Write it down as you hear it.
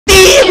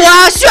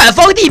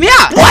风地面，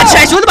我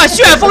去，兄弟们，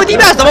旋风地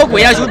面什么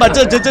鬼啊？兄弟们，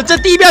这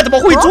地面怎么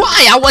会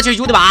转呀？我去，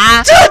兄弟们，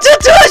这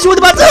兄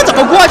弟们，这怎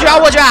么过去啊？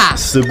我去，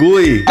す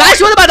ごい。来，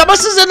兄弟们，咱们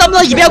试试能不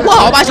能一边过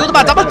好吧？兄弟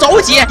们，咱们走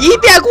起，一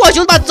边过，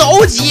兄弟们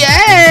走起，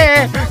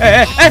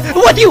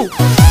我丢！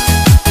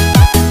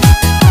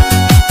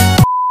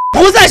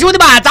不是兄弟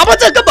们，咱们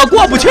这根本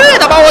过不去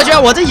的吧？我去，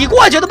我这一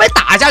过去都被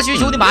打下去，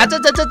兄弟们，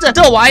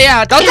这玩意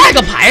儿，然后带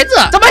个牌子，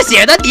这么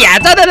写的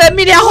点赞的人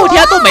明天后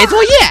天都没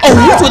作业。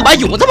哦，兄弟们，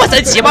有这么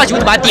神奇吗？兄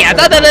弟们，点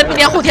赞的人明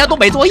天后天都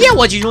没作业，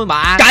我去，兄弟们，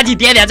赶紧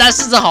点赞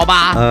试试好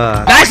吧？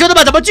来，兄弟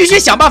们，咱们继续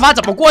想办法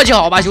怎么过去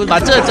好吧？兄弟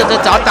们，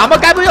咱们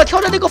该不会要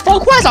跳到那个方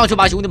块上去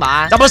吧？兄弟们，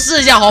咱们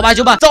试一下好吧？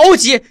兄弟们，走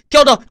起，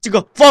跳到这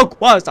个方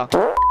块上。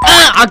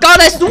刚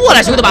才输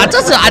了，兄弟们，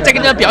这次再给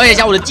你们表演一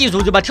下我的技术，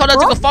兄弟们，跳到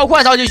这个方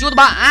块上去，兄弟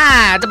们，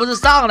这不是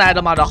上来的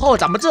吗？然后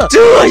咱们这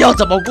要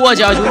怎么过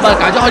去啊，兄弟们？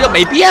感觉好像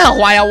没变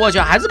化呀，我去，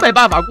还是没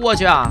办法过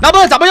去啊。那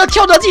么咱们要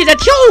跳到自己再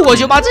跳过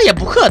去吗？这也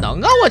不可能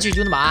啊，我去，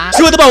兄弟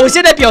们，我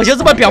现在表情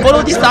这么表不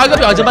出第3个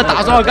表情吧，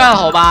打算干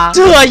好吧？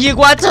这一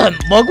关怎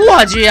么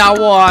过去呀？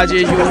我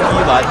去，兄弟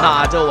们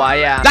呐，这玩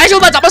意儿，来，兄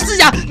弟们，咱们试一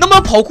下能不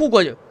能跑酷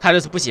过去？看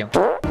的是不行。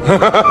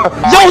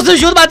要是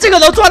兄弟们这个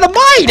能转的慢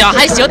一点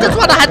还行，这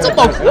转的还这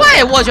么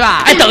快，我去！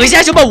等一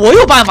下，兄弟们，我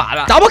有办法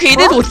了，咱们可以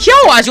那种跳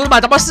啊，兄弟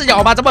们，咱们试一下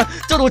好吧？咱们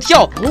这种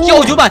跳，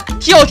兄弟们，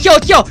跳，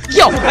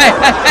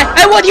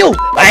我丢！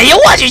哎呀，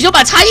我去，兄弟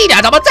们，差一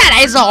点，咱们再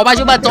来一次好吧？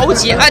兄弟们，走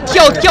起，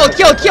跳！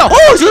哦，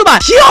兄弟们，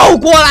跳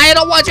过来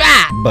了，我去！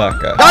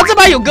然后这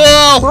边有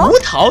个胡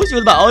桃，兄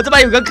弟们，这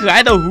边有个可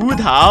爱的胡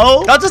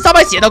桃，然后这上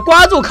面写的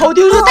关注扣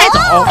丢丢带走。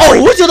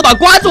哦，兄弟们，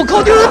关注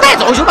扣丢丢带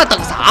走，兄弟们，等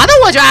啥呢？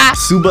我去！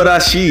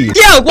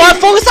第2关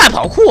风扇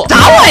跑酷，啥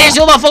玩意，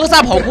兄弟们？风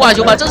扇跑酷啊，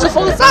兄弟们，这是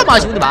风扇吗？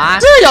兄弟们，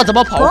这要怎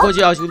么跑过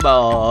去啊，兄弟们？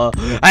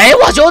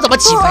我去，我怎么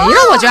起飞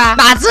了？我去，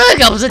那这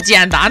个不是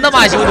简单的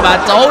吗？兄弟们，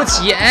走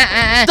起，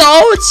走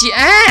起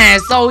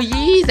，so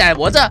easy，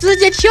我这直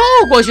接跳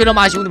过去了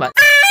吗？兄弟们。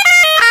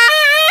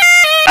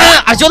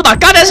兄弟们，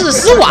刚才是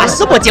失误，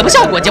节目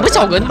效果，你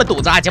们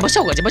懂着啊？节目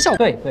效果。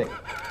对。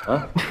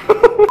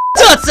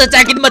这次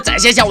再给你们展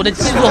现一下我的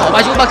技术，好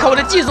吧，兄弟们，看我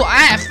的技术，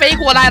飞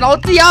过来，然后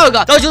第2个，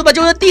然后兄弟们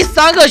就是第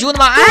3个，兄弟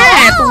们，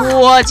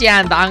多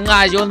简单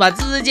啊，兄弟们，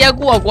直接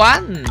过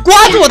关。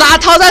关注他，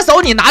汤山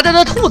手里拿着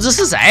的兔子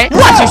是谁？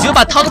我去，兄弟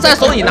们，汤山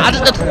手里拿着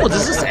的兔子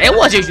是谁？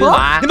我去，兄弟们，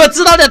你们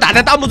知道的打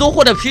在弹幕中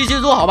或者评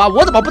论中，好吧？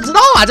我怎么不知道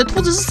啊？这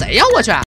兔子是谁呀？我去。